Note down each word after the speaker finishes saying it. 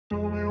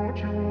grew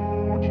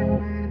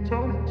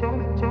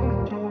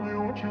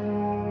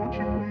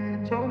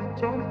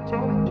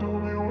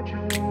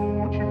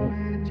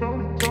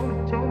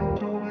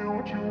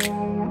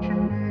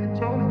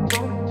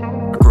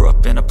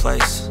up in a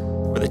place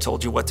where they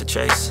told you what to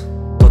chase,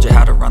 told you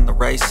how to run the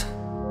race.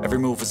 Every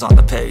move was on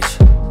the page,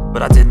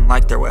 but I didn't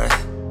like their way.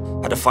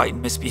 Had to fight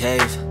and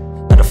misbehave,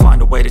 had to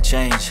find a way to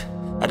change,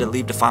 had to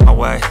leave to find my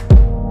way.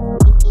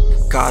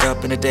 Caught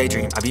up in a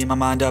daydream, I beat my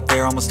mind up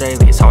there almost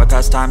daily. It's how I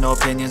pass time, no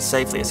opinions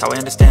safely. It's how I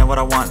understand what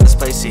I want in this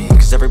place, see.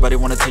 Cause everybody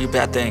wanna tell you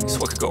bad things,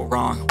 what could go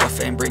wrong, what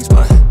fame brings.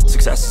 But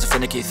success is a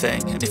finicky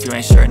thing, and if you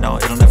ain't sure, no,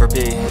 it'll never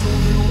be.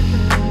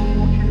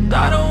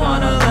 I don't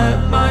wanna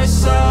let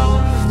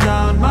myself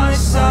down,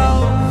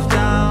 myself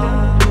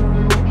down.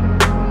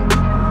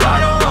 I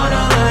don't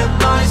wanna let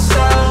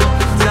myself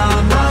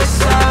down,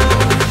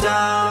 myself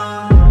down.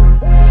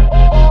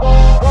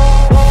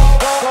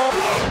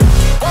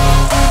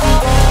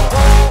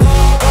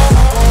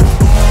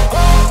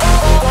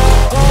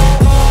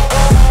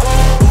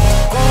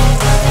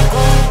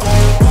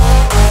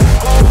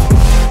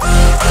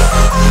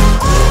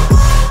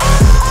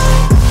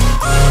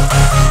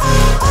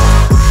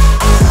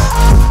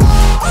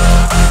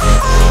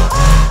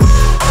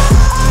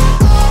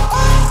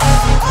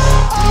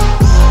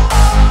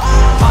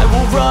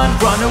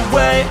 Run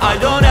away, I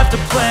don't have to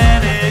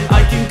plan it.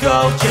 I can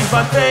go, change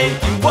my fate,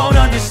 you won't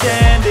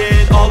understand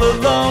it. All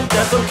alone,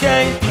 that's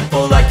okay,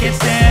 people I can't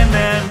stand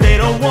them. They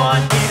don't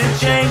want me to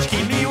change,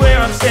 keep me where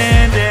I'm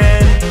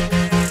standing.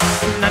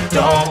 And I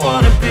don't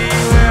wanna be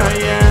where I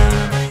am,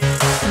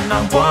 and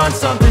I want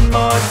something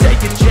more,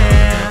 take a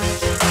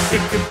chance.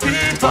 It could be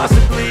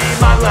possibly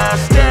my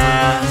last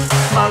dance,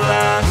 my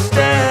last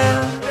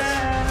dance.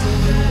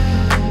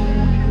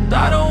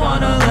 I don't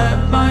wanna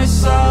let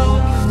myself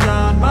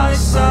down,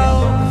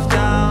 myself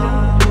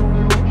down.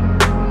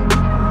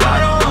 I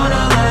don't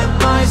wanna let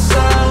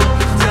myself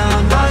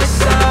down,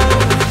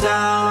 myself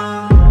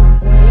down.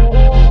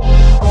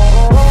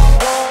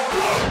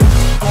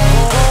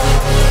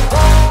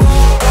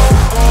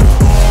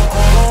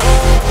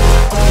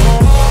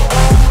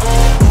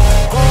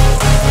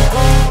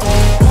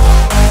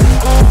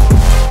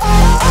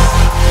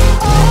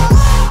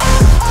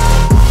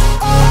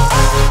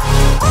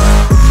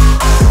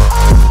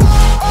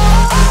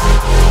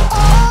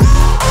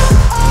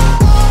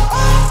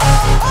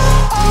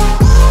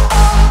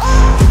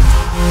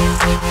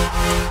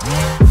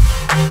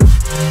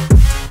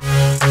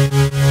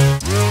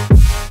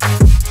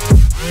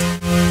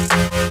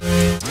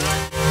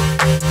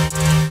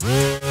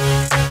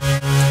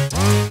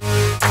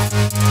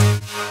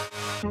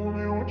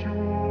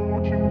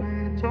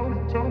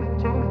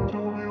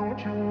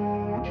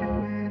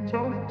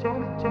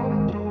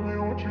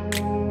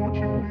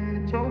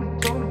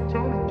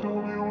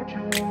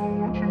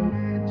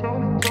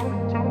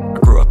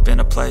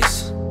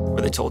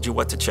 Told you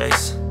what to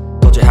chase,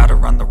 told you how to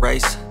run the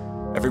race.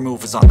 Every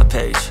move was on the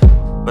page,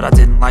 but I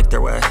didn't like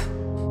their way.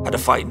 Had to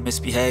fight and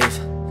misbehave,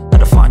 had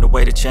to find a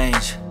way to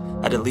change,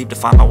 had to leave to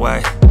find my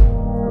way.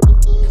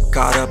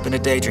 Caught up in a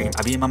daydream,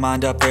 I beat my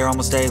mind up there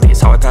almost daily.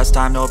 It's how I pass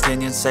time, no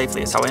opinions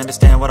safely. It's how I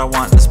understand what I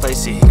want in this place,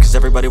 see. Cause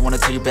everybody wanna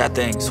tell you bad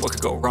things, what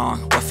could go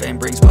wrong, what fame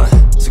brings. But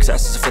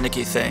success is a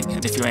finicky thing,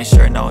 and if you ain't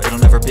sure, no, it'll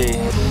never be.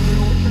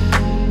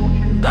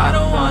 I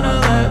don't wanna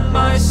let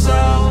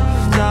myself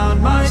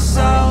down,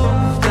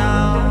 myself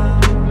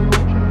down.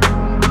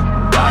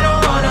 I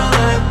don't wanna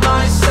let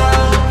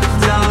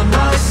myself down,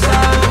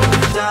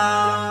 myself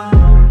down.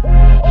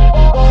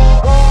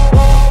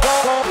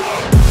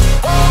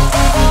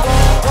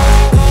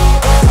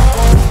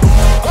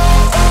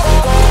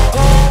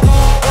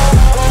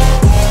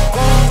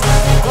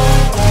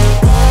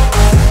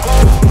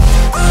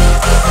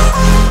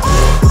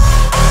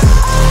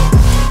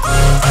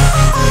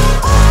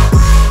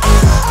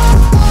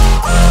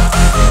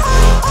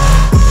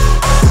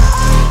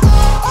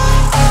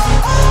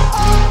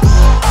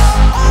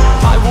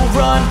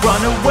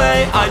 Run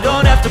away, I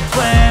don't have to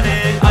plan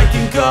it. I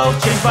can go,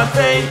 change my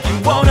fate,